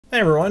Hey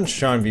everyone,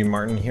 Sean V.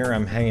 Martin here.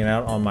 I'm hanging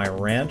out on my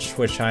ranch,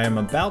 which I am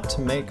about to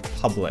make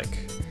public.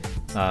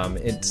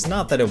 It's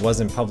not that it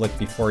wasn't public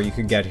before. You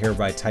could get here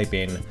by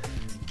typing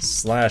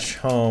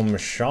 /home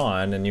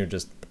Sean and you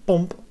just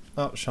boom.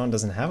 Oh, Sean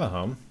doesn't have a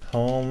home.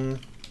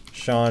 Home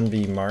Sean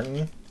V.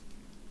 Martin.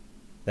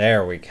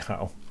 There we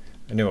go.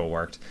 I knew it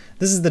worked.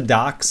 This is the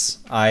docks.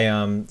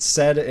 I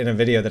said in a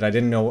video that I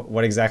didn't know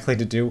what exactly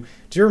to do.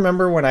 Do you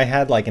remember when I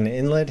had like an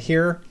inlet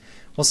here?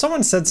 Well,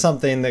 someone said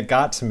something that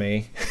got to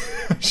me.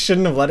 I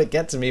shouldn't have let it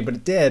get to me, but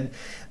it did.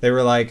 They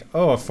were like,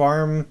 oh, a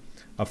farm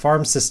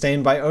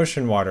sustained by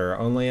ocean water,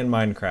 only in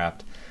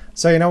Minecraft.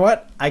 So you know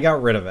what? I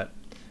got rid of it.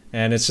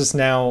 And it's just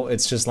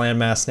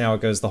landmass now.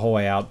 It goes the whole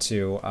way out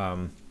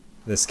to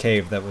this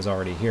cave that was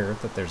already here,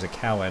 that there's a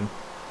cow in.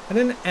 I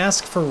didn't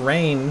ask for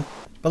rain,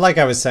 but like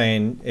I was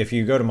saying, if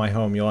you go to my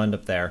home, you'll end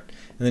up there.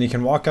 And then you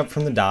can walk up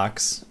from the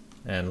docks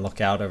and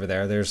look out over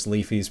there. There's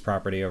Leafy's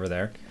property over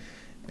there.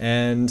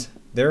 And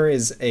there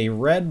is a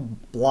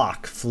red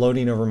block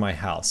floating over my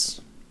house.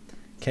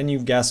 Can you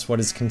guess what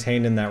is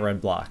contained in that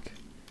red block?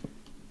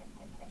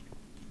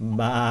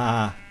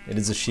 Bah! It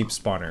is a sheep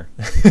spawner.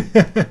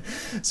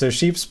 So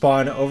sheep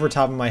spawn over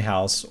top of my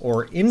house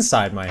or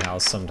inside my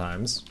house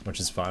sometimes,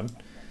 which is fun.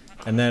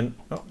 And then,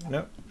 oh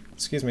no,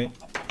 excuse me.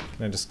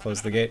 Can I just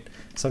close the gate?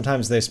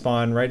 Sometimes they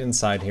spawn right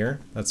inside here.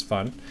 That's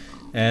fun.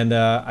 And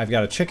I've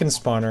got a chicken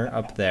spawner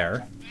up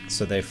there,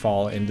 so they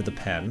fall into the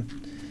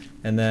pen.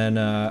 And then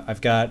I've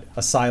got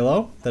a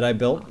silo that I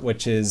built,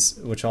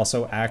 which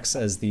also acts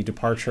as the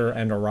departure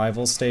and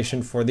arrival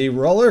station for the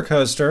roller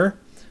coaster,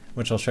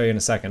 which I'll show you in a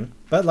second.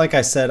 But like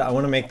I said, I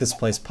want to make this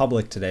place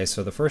public today,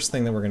 so the first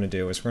thing that we're going to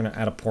do is we're going to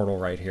add a portal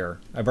right here.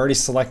 I've already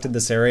selected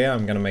this area.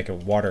 I'm going to make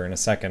it water in a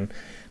second.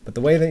 But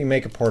the way that you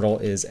make a portal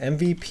is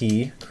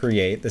MVP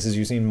create. This is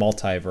using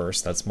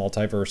multiverse. That's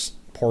multiverse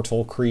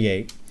portal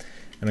create.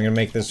 And I'm going to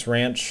make this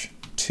ranch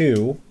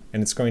 2.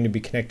 And it's going to be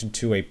connected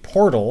to a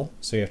portal,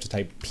 so you have to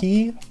type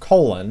P:,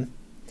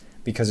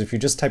 because if you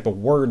just type a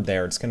word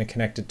there, it's going to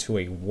connect it to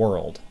a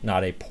world,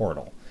 not a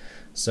portal.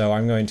 So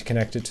I'm going to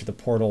connect it to the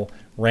portal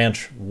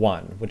Ranch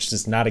 1, which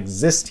does not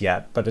exist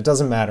yet, but it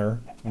doesn't matter.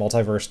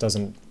 Multiverse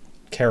doesn't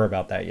care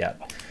about that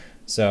yet.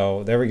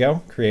 So there we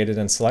go, created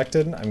and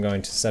selected. I'm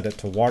going to set it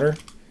to water.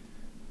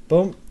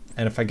 Boom.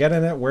 And if I get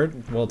in it,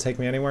 will it take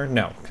me anywhere?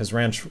 No, because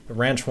Ranch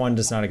 1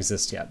 does not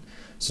exist yet.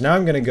 So now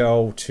I'm going to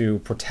go to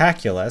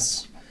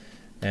Portaculous.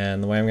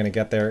 And the way I'm going to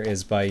get there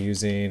is by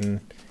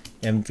using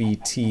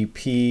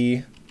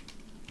MVTP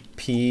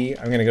P.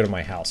 I'm going to go to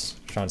my house,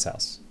 Sean's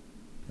house.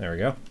 There we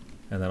go.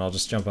 And then I'll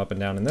just jump up and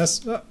down in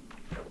this. Oh,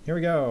 here we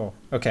go.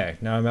 Okay,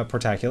 now I'm at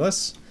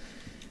Portaculous.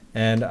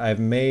 And I've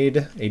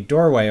made a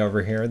doorway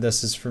over here.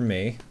 This is for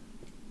me.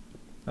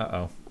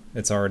 Uh-oh.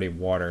 It's already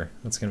water.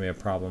 That's going to be a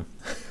problem.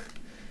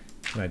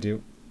 Can I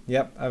do?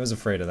 Yep, I was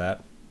afraid of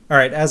that.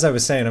 Alright, as I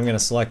was saying, I'm going to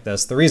select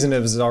this. The reason it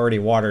was already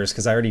water is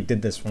because I already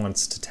did this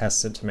once to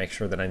test it to make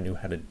sure that I knew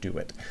how to do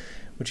it,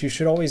 which you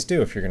should always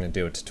do if you're going to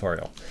do a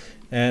tutorial.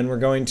 And we're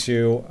going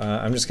to,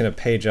 I'm just going to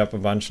page up a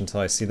bunch until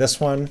I see this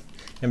one.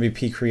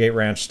 MVP create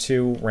ranch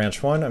 2,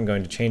 ranch 1. I'm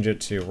going to change it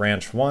to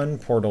ranch 1,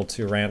 portal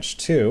to ranch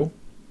 2.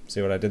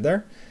 See what I did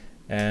there?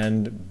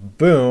 And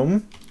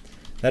boom,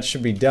 that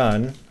should be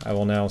done. I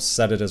will now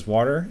set it as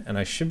water, and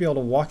I should be able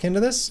to walk into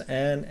this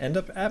and end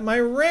up at my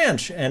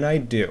ranch, and I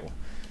do.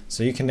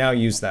 So you can now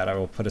use that. I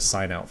will put a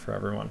sign out for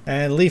everyone.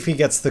 And Leafy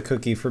gets the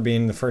cookie for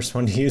being the first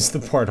one to use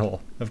the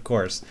portal, of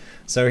course.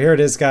 So here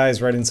it is,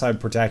 guys, right inside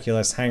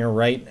Portaculous, hangar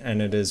right,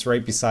 and it is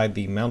right beside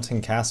the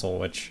mountain castle,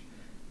 which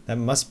that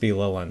must be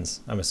Lilland's,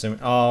 I'm assuming.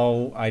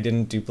 Oh, I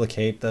didn't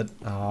duplicate that.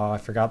 Oh, I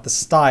forgot the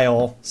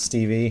style,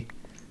 Stevie.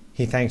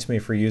 He thanked me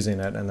for using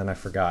it, and then I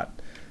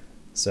forgot.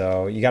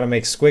 So you gotta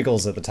make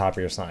squiggles at the top of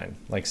your sign,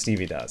 like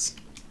Stevie does.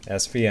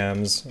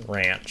 SVM's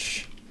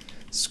Ranch,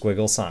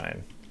 squiggle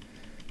sign.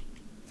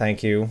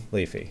 Thank you,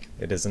 Leafy.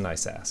 It is a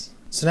nice ass.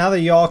 So now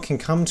that y'all can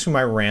come to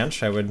my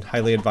ranch, I would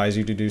highly advise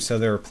you to do so.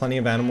 There are plenty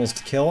of animals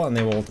to kill, and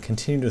they will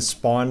continue to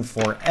spawn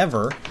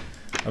forever.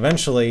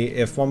 Eventually,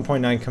 if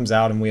 1.9 comes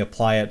out and we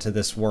apply it to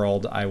this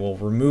world, I will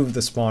remove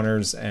the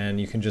spawners,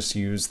 and you can just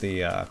use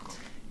the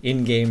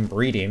in-game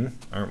breeding.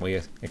 Aren't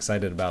we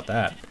excited about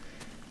that?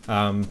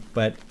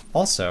 But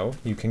also,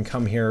 you can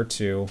come here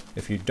to,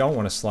 if you don't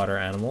want to slaughter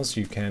animals,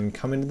 you can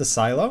come into the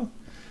silo.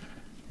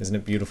 Isn't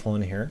it beautiful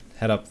in here?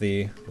 Head up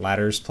the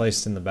ladders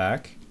placed in the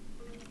back,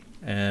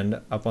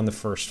 and up on the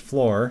first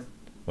floor,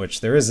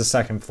 which there is a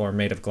second floor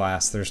made of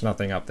glass. There's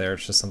nothing up there.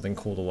 It's just something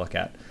cool to look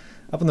at.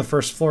 Up on the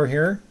first floor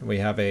here, we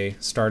have a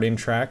starting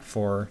track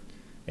for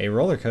a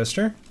roller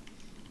coaster.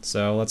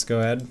 So let's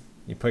go ahead.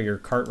 You put your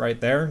cart right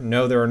there.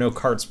 No, there are no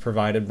carts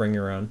provided. Bring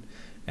your own.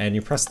 And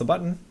you press the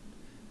button,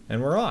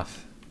 and we're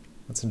off.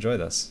 Let's enjoy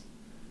this.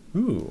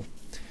 Ooh.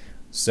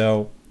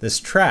 So this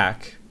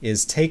track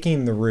is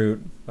taking the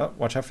route. Oh,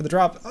 watch out for the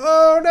drop.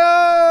 Oh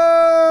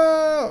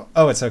no!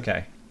 Oh, it's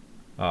okay.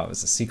 Oh, it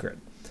was a secret.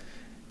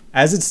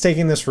 As it's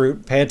taking this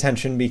route, pay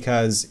attention,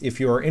 because if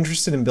you are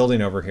interested in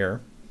building over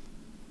here,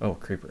 oh,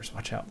 creepers,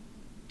 watch out.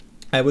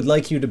 I would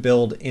like you to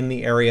build in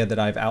the area that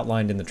I've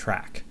outlined in the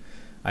track.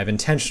 I've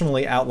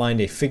intentionally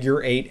outlined a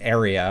figure 8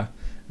 area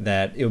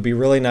that it would be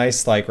really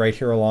nice, like right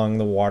here along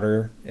the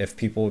water, if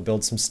people would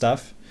build some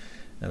stuff.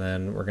 And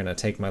then we're gonna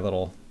take my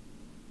little,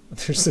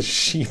 there's a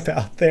sheep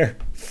out there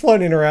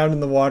floating around in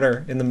the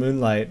water in the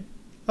moonlight.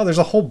 Oh, there's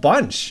a whole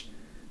bunch.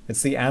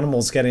 It's the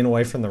animals getting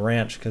away from the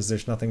ranch because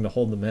there's nothing to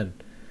hold them in.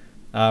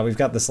 We've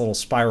got this little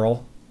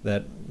spiral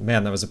that,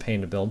 man, that was a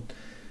pain to build.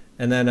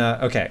 And then,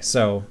 okay,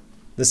 so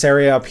this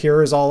area up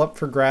here is all up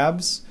for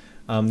grabs.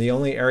 The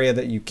only area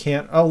that you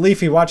can't, oh,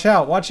 Leafy, watch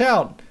out, watch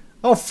out.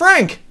 Oh,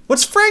 Frank,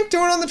 what's Frank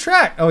doing on the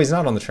track? Oh, he's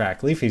not on the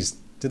track.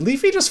 Did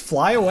Leafy just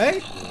fly away?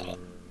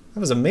 That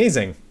was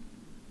amazing.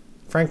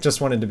 Frank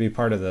just wanted to be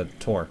part of the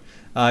tour.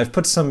 I've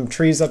put some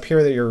trees up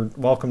here that you're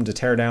welcome to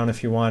tear down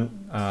if you want.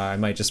 I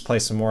might just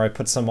place some more. I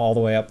put some all the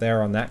way up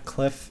there on that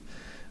cliff.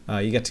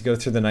 You get to go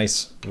through the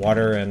nice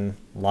water and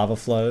lava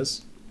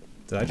flows.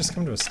 Did I just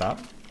come to a stop?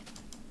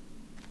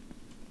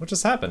 What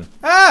just happened?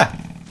 Ah!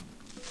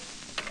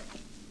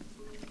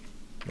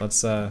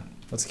 Let's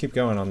keep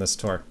going on this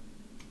tour.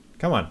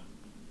 Come on.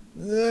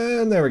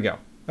 And there we go.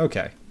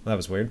 Okay, that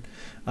was weird.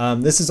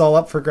 This is all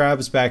up for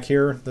grabs back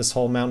here, this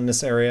whole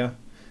mountainous area.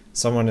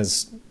 Someone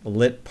has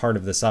lit part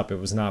of this up. It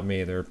was not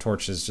me. There are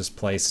torches just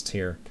placed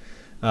here.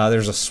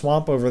 There's a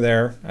swamp over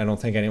there. I don't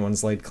think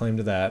anyone's laid claim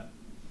to that.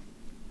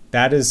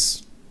 That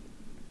is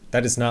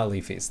not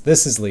Leafy's.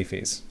 This is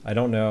Leafy's. I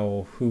don't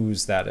know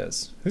whose that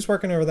is. Who's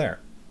working over there?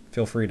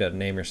 Feel free to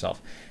name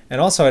yourself.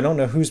 And also, I don't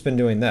know who's been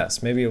doing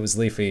this. Maybe it was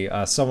Leafy.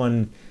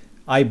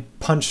 I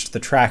punched the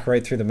track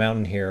right through the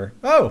mountain here.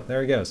 Oh,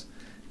 there he goes.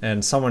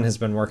 And someone has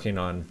been working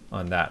on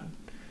that.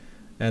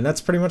 And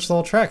that's pretty much the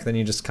whole track. Then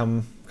you just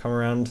come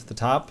around the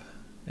top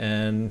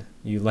and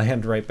you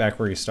land right back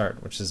where you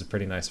start, which is a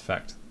pretty nice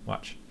effect.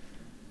 Watch.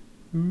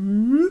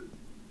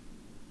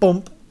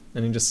 Bump.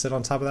 And you just sit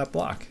on top of that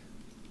block.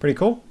 Pretty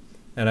cool.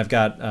 And I've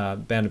got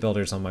Band of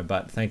Builders on my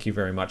butt. Thank you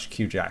very much,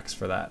 QJax,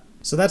 for that.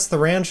 So that's the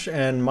ranch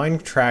and mine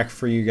track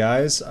for you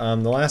guys. The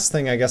last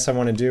thing I guess I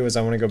want to do is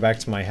I want to go back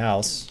to my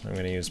house. I'm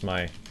going to use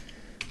my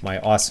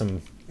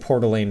awesome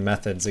portaling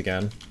methods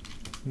again.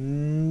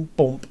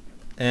 Boom.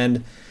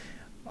 And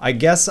I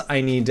guess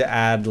I need to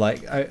add,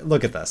 like,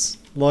 look at this.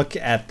 Look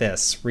at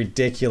this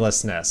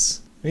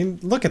ridiculousness. I mean,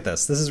 look at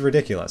this. This is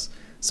ridiculous.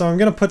 So I'm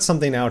going to put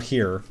something out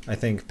here, I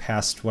think,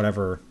 past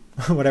whatever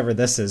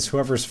this is,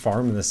 whoever's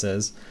farm this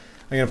is.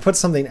 I'm going to put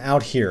something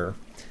out here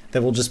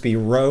that will just be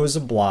rows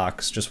of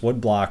blocks, just wood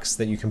blocks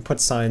that you can put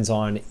signs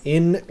on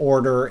in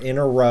order, in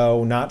a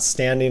row, not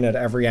standing at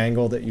every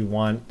angle that you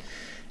want,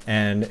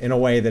 and in a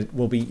way that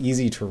will be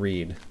easy to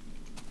read.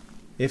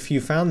 If you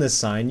found this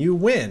sign, you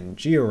win.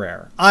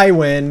 Georare. I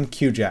win.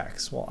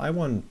 QJax. Well, I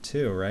won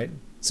too, right?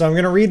 So I'm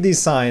going to read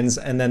these signs,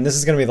 and then this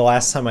is going to be the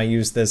last time I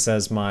use this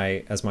as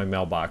my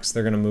mailbox.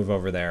 They're going to move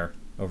over there,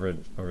 over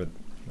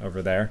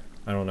there.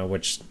 I don't know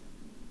which.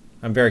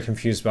 I'm very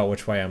confused about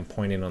which way I'm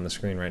pointing on the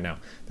screen right now.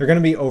 They're going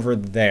to be over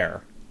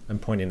there. I'm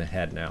pointing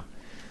ahead now.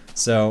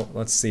 So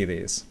let's see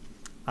these.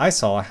 I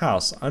saw a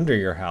house under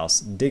your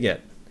house. Dig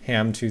it.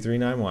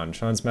 Ham2391.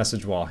 Sean's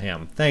message wall.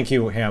 Ham. Thank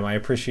you, Ham. I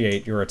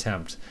appreciate your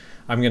attempt.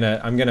 I'm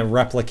gonna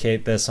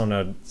replicate this on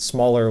a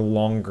smaller,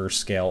 longer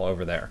scale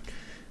over there.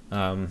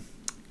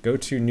 Go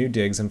to new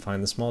digs and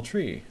find the small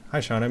tree.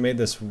 Hi, Sean. I made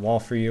this wall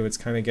for you. It's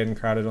kind of getting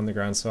crowded on the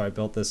ground, so I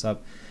built this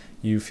up.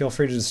 You feel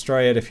free to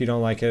destroy it if you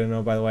don't like it. And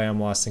oh, by the way, I'm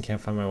lost and can't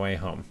find my way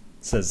home.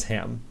 Says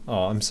Ham.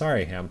 Oh, I'm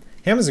sorry, Ham.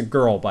 Ham is a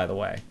girl, by the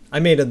way.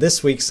 I made a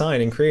this week sign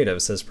in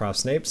creative, says Prof.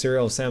 Snape.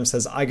 Serial of Sam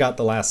says, I got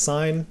the last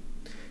sign.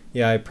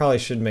 Yeah, I probably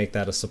should make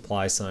that a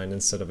supply sign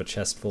instead of a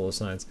chest full of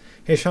signs.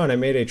 Hey, Sean, I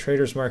made a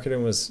trader's market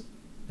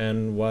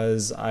and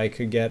I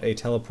could get a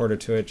teleporter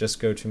to it. Just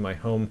go to my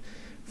home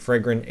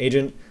fragrant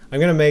agent. I'm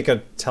going to make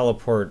a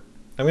teleport.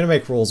 I'm going to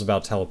make rules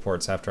about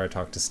teleports after I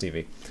talk to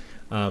Stevie.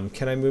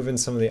 Can I move in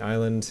some of the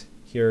island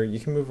here? You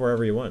can move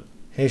wherever you want.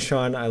 Hey,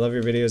 Sean, I love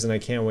your videos and I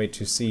can't wait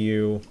to see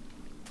you.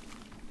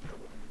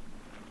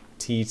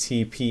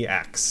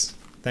 TTPX.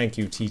 Thank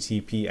you,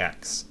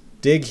 TTPX.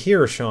 Dig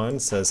here, Sean,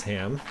 says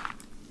Ham.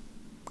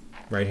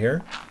 Right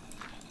here?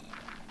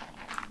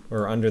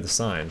 Or under the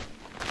sign?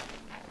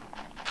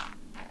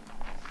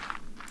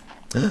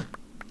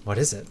 What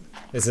is it?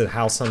 Is it a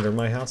house under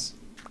my house?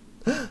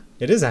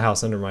 It is a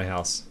house under my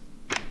house.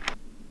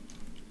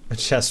 A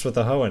chest with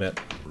a hoe in it.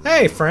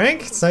 Hey,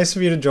 Frank! It's nice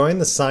of you to join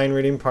the sign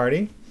reading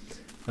party.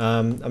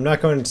 I'm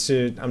not going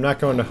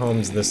to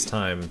homes this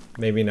time.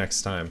 Maybe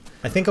next time.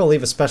 I think I'll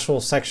leave a special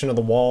section of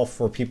the wall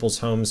for people's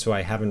homes who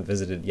I haven't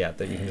visited yet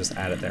that you can just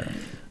add it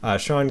there.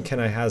 Sean, can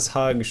I has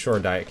hug? Sure,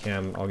 Diet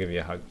Cam. I'll give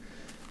you a hug.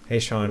 Hey,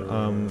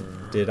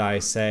 Sean, did I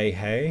say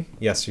hey?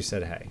 Yes, you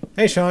said hey.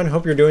 Hey, Sean,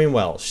 hope you're doing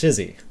well.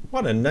 Shizzy.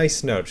 What a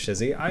nice note,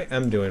 Shizzy. I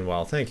am doing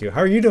well, thank you.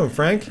 How are you doing,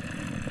 Frank?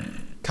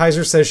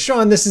 Kaiser says,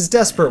 Sean, this is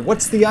desperate.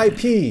 What's the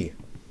IP?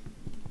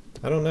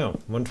 I don't know.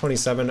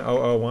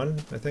 127001,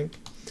 I think.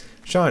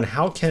 Sean,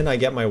 how can I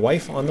get my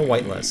wife on the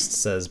whitelist?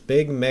 Says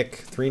Big Mick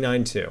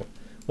 392.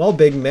 Well,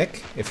 Big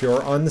Mick, if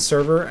you're on the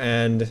server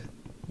and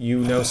you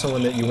know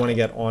someone that you want to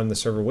get on the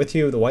server with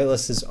you, the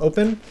whitelist is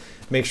open.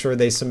 make sure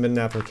they submit an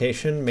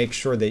application, make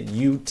sure that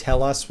you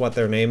tell us what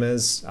their name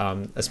is,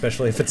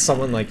 especially if it's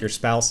someone like your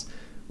spouse,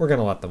 we're going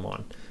to let them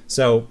on.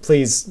 So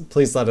please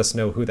let us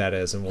know who that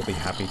is and we'll be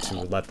happy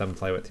to let them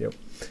play with you.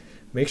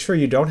 Make sure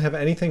you don't have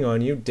anything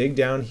on you. Dig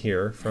down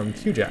here from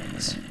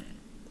QJax.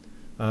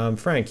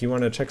 Frank, you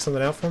want to check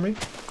something out for me?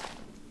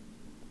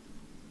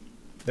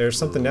 There's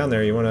something down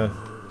there. You want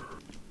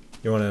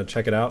to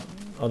check it out?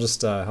 I'll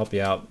just help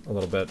you out a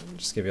little bit.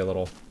 Just give you a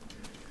little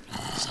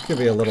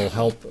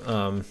help.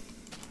 Why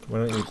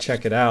don't you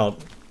check it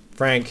out?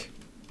 Frank,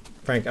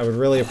 I would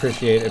really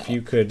appreciate if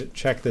you could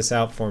check this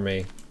out for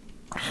me.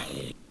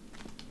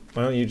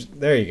 Why don't you,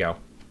 there you go.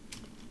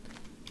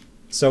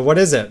 So what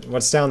is it?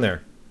 What's down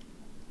there?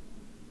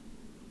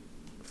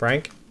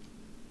 Frank?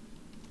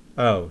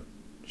 Oh,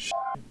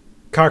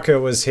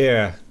 Karka was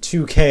here.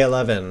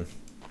 2K11.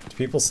 Do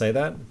people say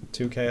that?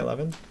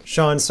 2K11?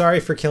 Sean,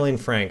 sorry for killing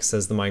Frank,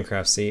 says the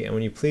Minecraft C. And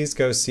when you please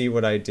go see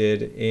what I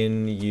did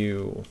in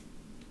you.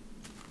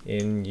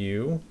 In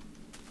you?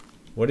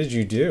 What did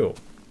you do?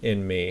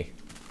 In me?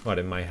 What,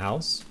 in my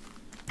house?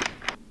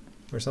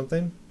 Or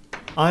something?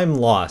 I'm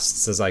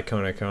lost, says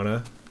Icona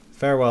Kona.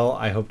 Farewell,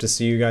 I hope to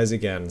see you guys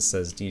again,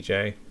 says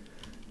DJ.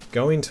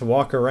 Going to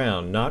walk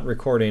around, not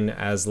recording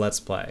as Let's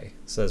Play,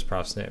 says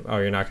Prof Snape. Oh,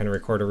 you're not going to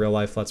record a real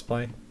life Let's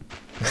Play?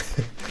 Is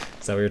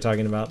that what you're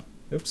talking about?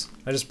 Oops,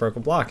 I just broke a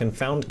block and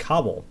found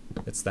cobble.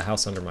 It's the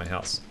house under my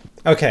house.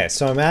 Okay,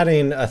 so I'm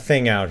adding a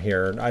thing out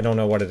here. I don't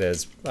know what it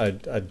is, a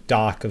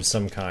dock of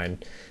some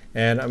kind.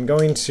 And I'm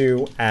going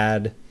to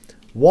add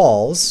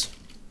walls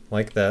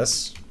like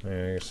this.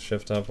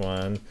 Shift up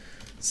 1,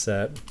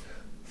 set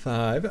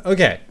 5.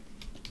 Okay,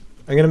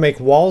 I'm going to make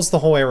walls the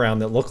whole way around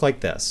that look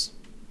like this.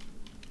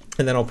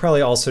 And then I'll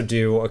probably also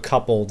do a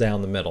couple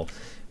down the middle.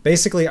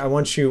 Basically, I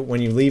want you,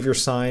 when you leave your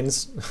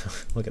signs,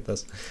 look at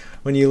this.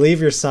 When you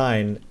leave your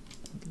sign,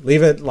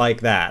 leave it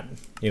like that,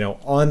 you know,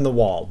 on the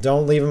wall.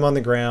 Don't leave them on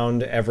the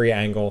ground, every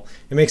angle.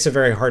 It makes it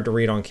very hard to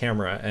read on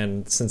camera,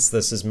 and since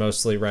this is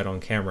mostly read on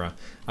camera,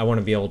 I want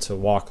to be able to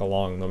walk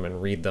along them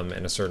and read them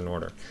in a certain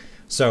order.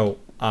 So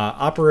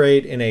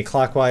operate in a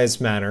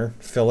clockwise manner,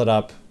 fill it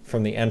up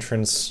from the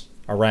entrance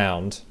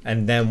around,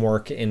 and then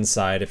work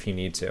inside if you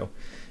need to.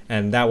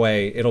 And that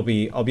way I'll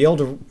be able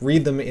to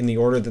read them in the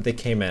order that they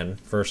came in,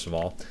 first of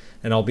all,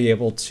 and I'll be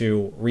able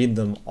to read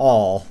them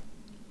all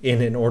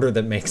in an order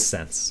that makes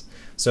sense.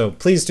 So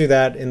please do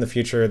that in the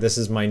future. This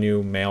is my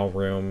new mail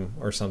room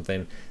or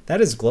something.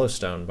 That is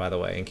glowstone, by the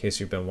way, in case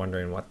you've been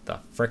wondering what the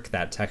frick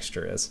that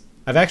texture is.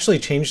 I've actually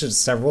changed it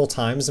several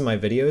times in my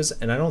videos,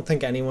 and I don't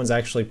think anyone's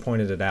actually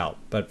pointed it out.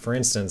 But for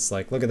instance,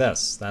 like, look at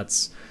this.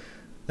 That's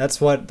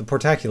what the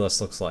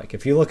Portaculus looks like.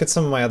 If you look at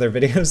some of my other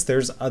videos,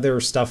 there's other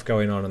stuff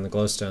going on in the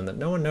glowstone that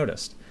no one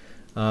noticed.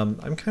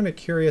 I'm kind of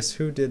curious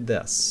who did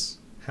this.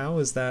 How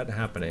is that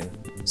happening?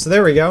 So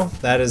there we go.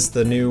 That is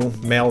the new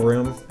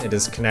mailroom. It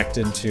is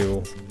connected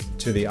to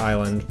the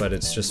island, but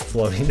it's just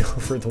floating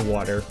over the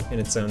water in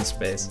its own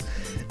space.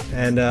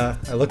 And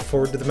I look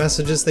forward to the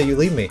messages that you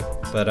leave me.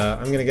 But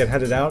I'm gonna get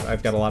headed out.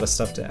 I've got a lot of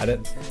stuff to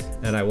edit,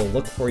 and I will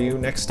look for you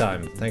next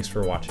time. Thanks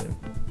for watching.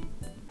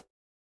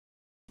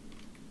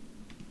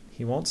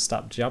 He won't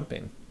stop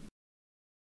jumping.